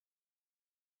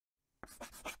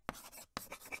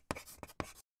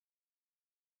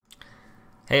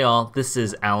Hey all, this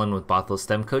is Alan with Bothell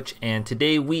STEM Coach, and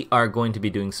today we are going to be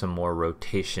doing some more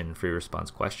rotation free response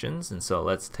questions, and so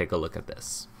let's take a look at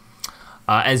this.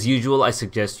 As usual, I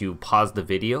suggest you pause the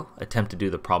video, attempt to do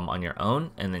the problem on your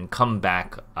own, and then come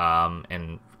back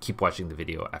and keep watching the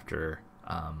video after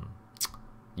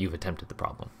you've attempted the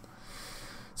problem.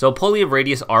 So a pulley of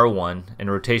radius R1 and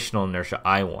rotational inertia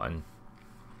I1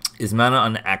 is mounted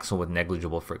on an axle with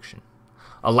negligible friction.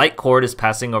 A light cord is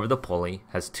passing over the pulley,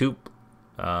 has two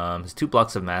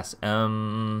blocks of mass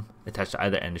M attached to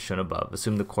either end as shown above.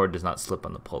 Assume the cord does not slip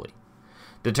on the pulley.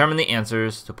 Determine the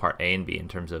answers to part A and B in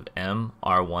terms of M,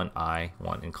 R1,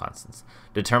 I1, and constants.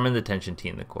 Determine the tension T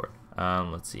in the cord.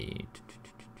 Let's see.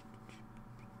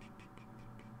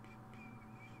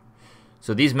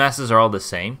 So these masses are all the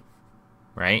same,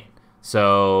 right?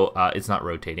 So it's not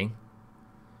rotating.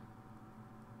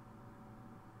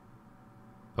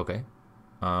 Okay.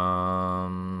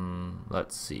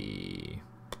 Let's see.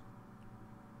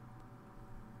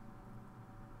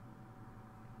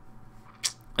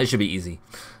 It should be easy.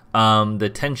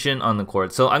 The tension on the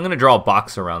cord. So I'm going to draw a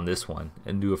box around this one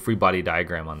and do a free body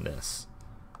diagram on this.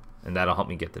 And that'll help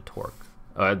me get the torque,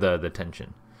 the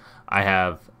tension. I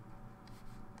have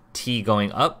T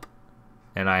going up,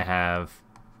 and I have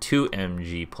 2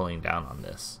 mg pulling down on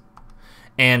this.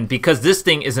 And because this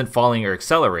thing isn't falling or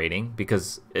accelerating,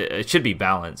 because it should be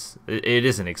balanced, it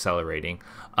isn't accelerating,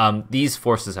 these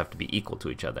forces have to be equal to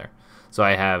each other. So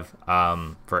I have,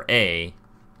 for A,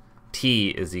 T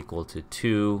is equal to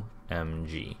 2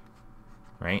 mg,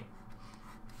 right?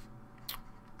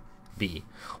 B.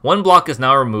 One block is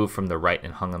now removed from the right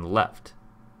and hung on the left.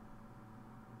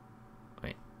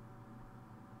 Wait.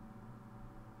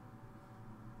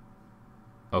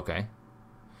 Okay.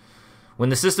 When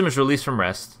the system is released from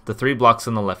rest, the 3 blocks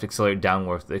on the left accelerate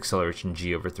downward with the acceleration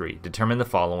g over 3. Determine the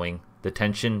following. The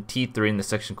tension T3 in the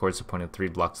section cord supporting 3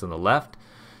 blocks on the left.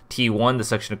 T1, the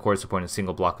section of cord supporting a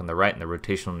single block on the right, and the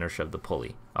rotational inertia of the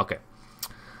pulley. Okay.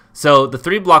 So the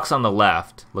 3 blocks on the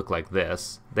left look like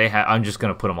this. I'm just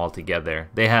going to put them all together.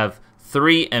 They have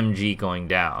 3 mg going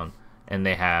down, and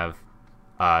they have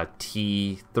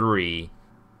T3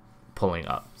 pulling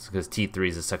up, because T3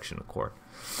 is a section of cord.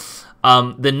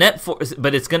 The net force,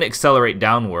 but it's going to accelerate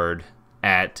downward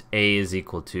at A is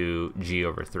equal to g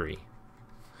over 3.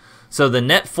 So the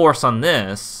net force on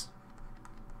this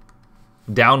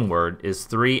downward is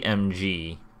 3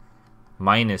 mg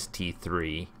minus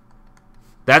T3.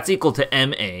 That's equal to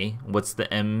ma. What's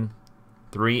the m?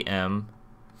 3m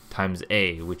times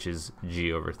a, which is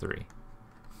g over 3.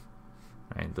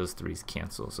 Right, those 3's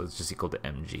cancel, so it's just equal to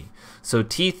mg. So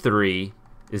T3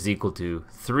 is equal to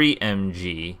 3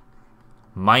 mg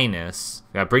minus,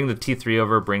 bring the T3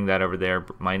 over, bring that over there,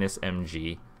 minus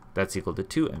mg. That's equal to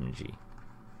 2 mg.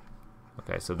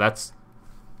 Okay, so that's,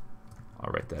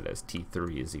 I'll write that as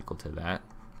T3 is equal to that.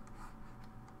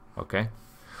 Okay.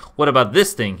 What about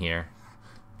this thing here?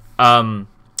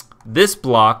 This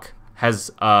block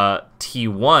has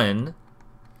T1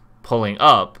 pulling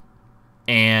up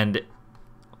and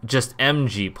just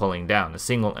mg pulling down, a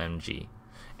single mg.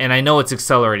 And I know it's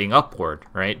accelerating upward,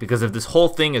 right? Because if this whole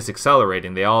thing is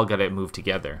accelerating, they all got to move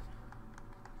together.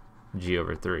 G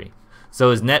over 3.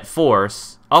 So his net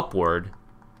force upward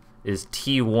is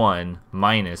T1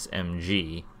 minus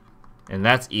mg, and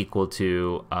that's equal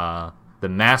to the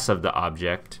mass of the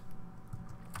object.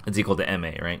 It's equal to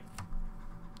ma, right?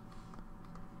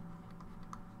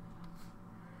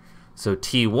 So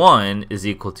T1 is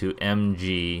equal to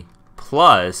mg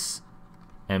plus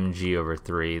mg over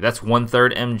 3. That's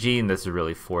 1/3 mg, and this is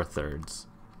really 4/3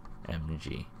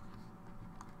 mg.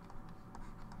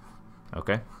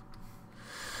 Okay.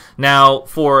 Now,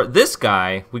 for this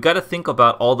guy, we got to think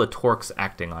about all the torques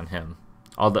acting on him,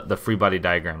 all the free body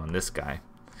diagram on this guy.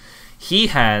 He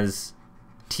has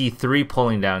T3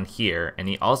 pulling down here, and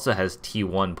he also has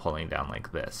T1 pulling down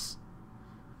like this.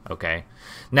 Okay.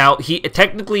 Now, he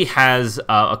technically has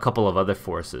a couple of other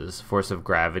forces, force of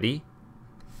gravity,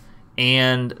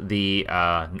 and the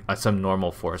some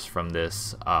normal force from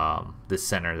this this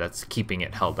center that's keeping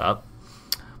it held up.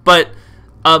 But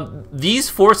these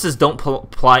forces don't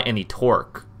apply any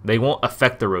torque. They won't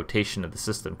affect the rotation of the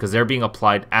system because they're being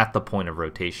applied at the point of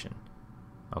rotation.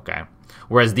 Okay,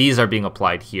 whereas these are being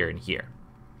applied here and here.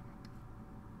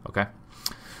 Okay,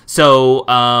 so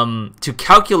to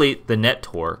calculate the net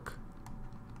torque,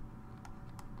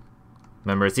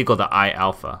 remember it's equal to I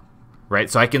alpha, right?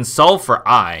 So I can solve for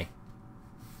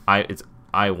it's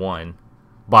I1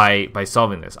 by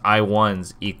solving this.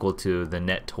 I1's equal to the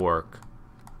net torque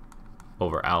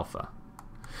over alpha.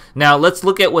 Now let's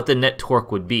look at what the net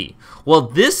torque would be. Well,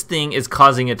 this thing is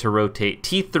causing it to rotate.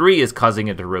 T3 is causing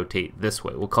it to rotate this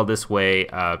way. We'll call this way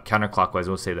counterclockwise.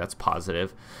 We'll say that's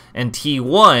positive. And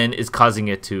T1 is causing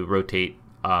it to rotate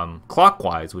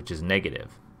clockwise, which is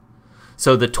negative.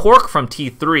 So the torque from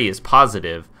T3 is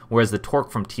positive, whereas the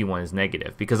torque from T1 is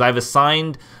negative, because I've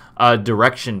assigned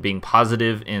direction being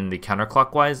positive in the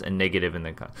counterclockwise and negative in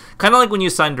the kind of like when you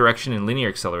assign direction in linear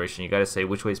acceleration. You got to say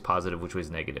which way is positive, which way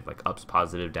is negative. Like up's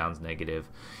positive, down's negative.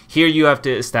 Here you have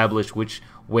to establish which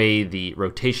way the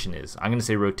rotation is. I'm going to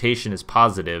say rotation is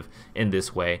positive in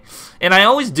this way, and I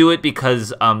always do it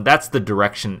because that's the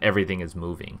direction everything is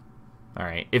moving. All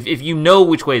right. If you know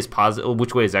which way is positive,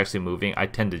 which way is actually moving, I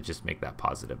tend to just make that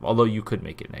positive, although you could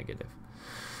make it negative.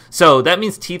 So that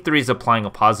means T3 is applying a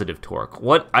positive torque.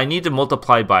 What I need to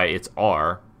multiply by its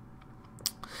R.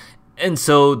 And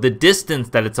so the distance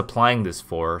that it's applying this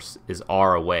force is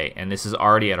R away, and this is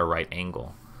already at a right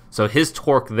angle. So his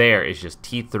torque there is just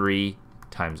T3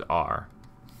 times R.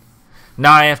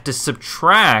 Now I have to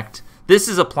subtract, this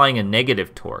is applying a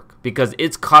negative torque because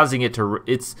it's causing it to,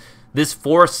 this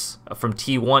force from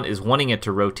T1 is wanting it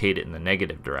to rotate it in the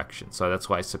negative direction. So that's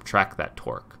why I subtract that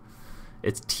torque.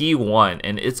 It's T1,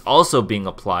 and it's also being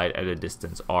applied at a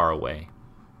distance R away,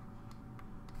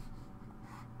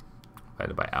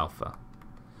 divided by alpha.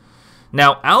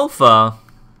 Now, alpha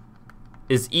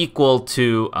is equal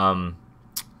to,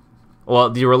 well,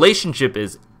 the relationship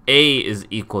is A is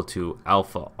equal to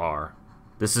alpha R.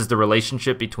 This is the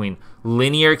relationship between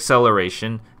linear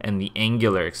acceleration and the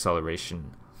angular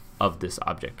acceleration of this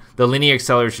object. The linear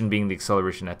acceleration being the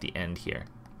acceleration at the end here.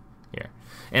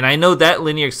 And I know that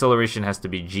linear acceleration has to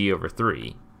be g over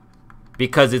 3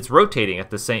 because it's rotating at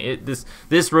the same,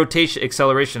 this rotation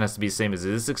acceleration has to be the same as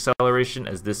this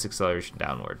acceleration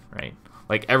downward, right?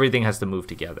 Like everything has to move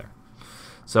together.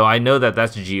 So I know that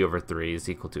that's g over 3 is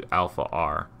equal to alpha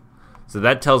r. So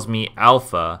that tells me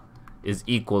alpha is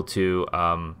equal to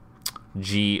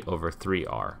g over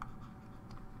 3r.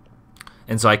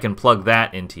 And so I can plug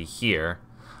that into here.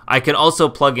 I can also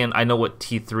plug in, I know what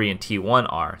T3 and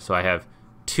T1 are, so I have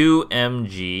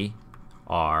 2mgr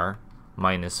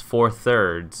minus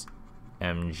 4/3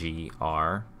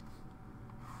 mgr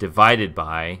divided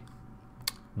by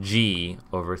g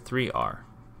over 3r.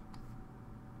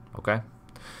 Okay?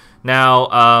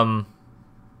 Now,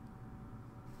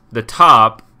 the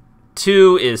top,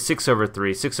 2 is 6 over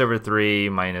 3. 6 over 3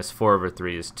 minus 4 over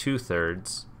 3 is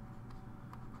 2/3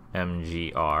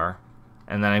 mgr.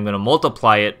 And then I'm going to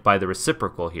multiply it by the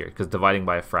reciprocal here, because dividing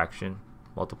by a fraction,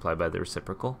 multiply by the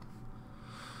reciprocal.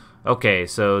 Okay,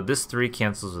 so this 3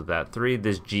 cancels with that 3,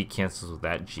 this g cancels with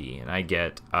that g, and I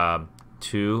get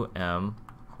 2mr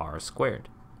squared.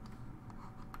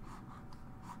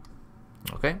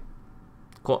 Okay,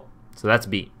 cool. So that's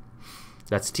B.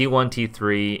 That's T1,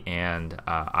 T3, and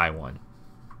I1.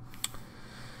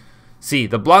 C,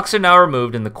 the blocks are now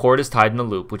removed and the cord is tied in a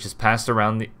loop, which is passed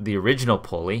around the original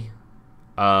pulley.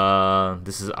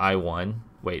 This is I1.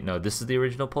 Wait, no, this is the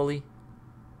original pulley?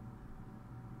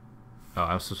 Oh,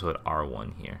 I'm supposed to put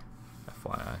R1 here.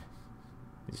 FYI.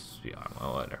 This should be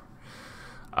R1, whatever.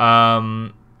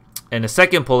 And the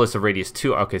second pull is of radius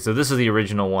 2. Okay, so this is the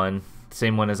original one.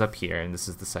 Same one as up here, and this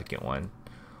is the second one.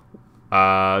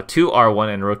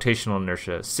 2R1 and rotational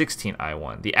inertia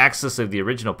 16I1. The axis of the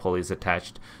original pulley is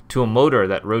attached to a motor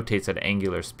that rotates at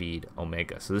angular speed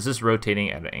omega. So this is rotating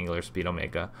at an angular speed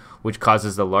omega, which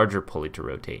causes the larger pulley to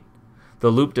rotate. The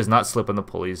loop does not slip on the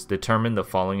pulleys. Determine the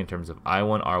following in terms of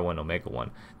I1, R1, omega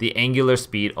 1. The angular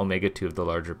speed omega 2 of the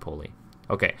larger pulley.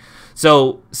 Okay,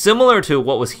 so similar to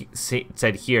what was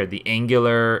said here, the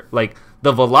angular, like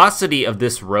the velocity of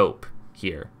this rope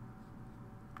here,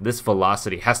 this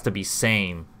velocity has to be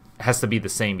the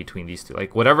same between these two.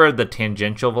 Like whatever the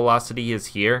tangential velocity is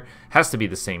here has to be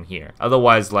the same here.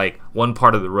 Otherwise, like one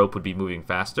part of the rope would be moving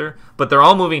faster, but they're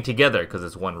all moving together because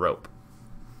it's one rope.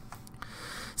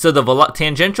 So the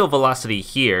tangential velocity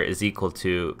here is equal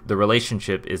to, the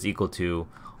relationship is equal to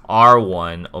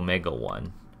R1 omega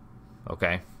 1.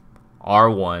 Okay,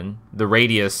 R1, the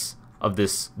radius of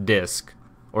this disc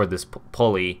or this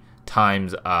pulley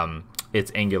times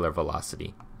its angular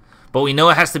velocity. But we know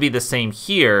it has to be the same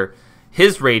here.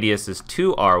 His radius is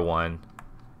 2R1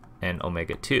 and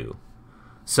omega 2.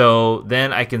 So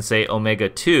then I can say omega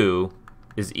 2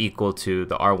 is equal to,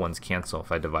 the R1s cancel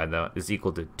if I divide that, is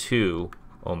equal to 2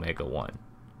 omega 1.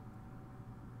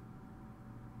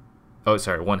 Oh,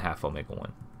 sorry, 1/2 omega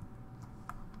 1.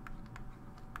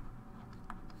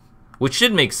 Which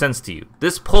should make sense to you.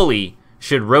 This pulley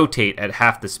should rotate at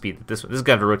half the speed that this one. This has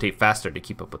got to rotate faster to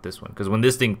keep up with this one, because when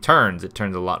this thing turns, it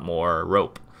turns a lot more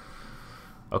rope.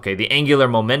 Okay, the angular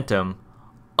momentum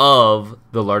of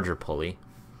the larger pulley.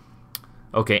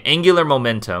 Okay, angular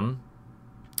momentum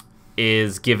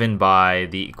is given by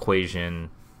the equation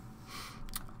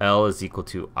L is equal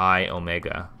to I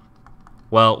omega.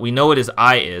 Well, we know what his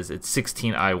I is. It's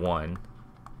 16I1.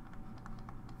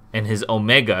 And his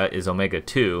omega is omega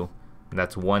 2. And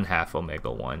that's 1/2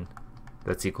 omega 1.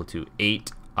 That's equal to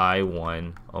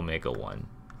 8I1 omega 1.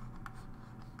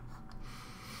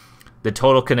 The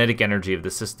total kinetic energy of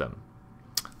the system.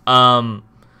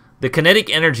 The kinetic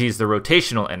energy is the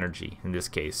rotational energy in this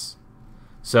case.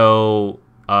 So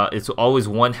it's always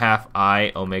 1/2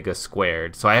 I omega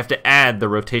squared. So I have to add the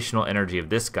rotational energy of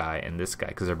this guy and this guy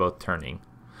because they're both turning.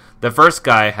 The first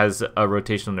guy has a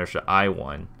rotational inertia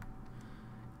I1.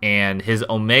 And his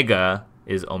omega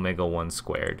is omega 1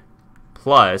 squared.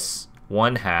 Plus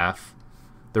 1/2.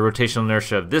 The rotational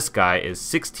inertia of this guy is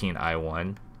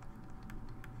 16I1.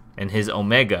 And his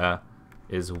omega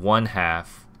is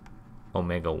 1/2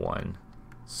 omega 1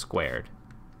 squared.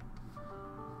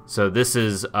 So this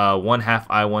is 1/2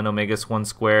 I1 omega 1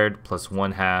 squared plus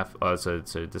 1/2.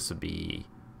 So this would be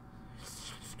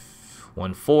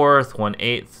 1/4,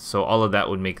 1/8. So all of that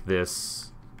would make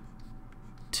this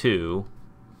 2.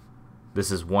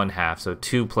 This is 1/2. So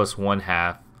 2 plus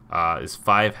 1/2 is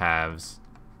 5/2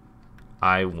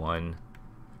 I1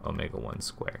 omega 1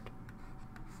 squared.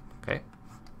 Okay.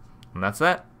 And that's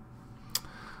that.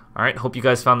 Alright, hope you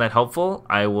guys found that helpful.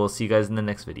 I will see you guys in the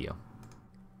next video.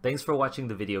 Thanks for watching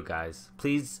the video, guys.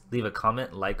 Please leave a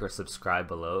comment, like, or subscribe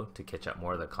below to catch up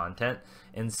more of the content.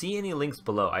 And see any links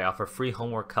below. I offer free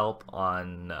homework help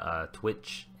on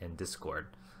Twitch and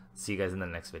Discord. See you guys in the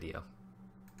next video.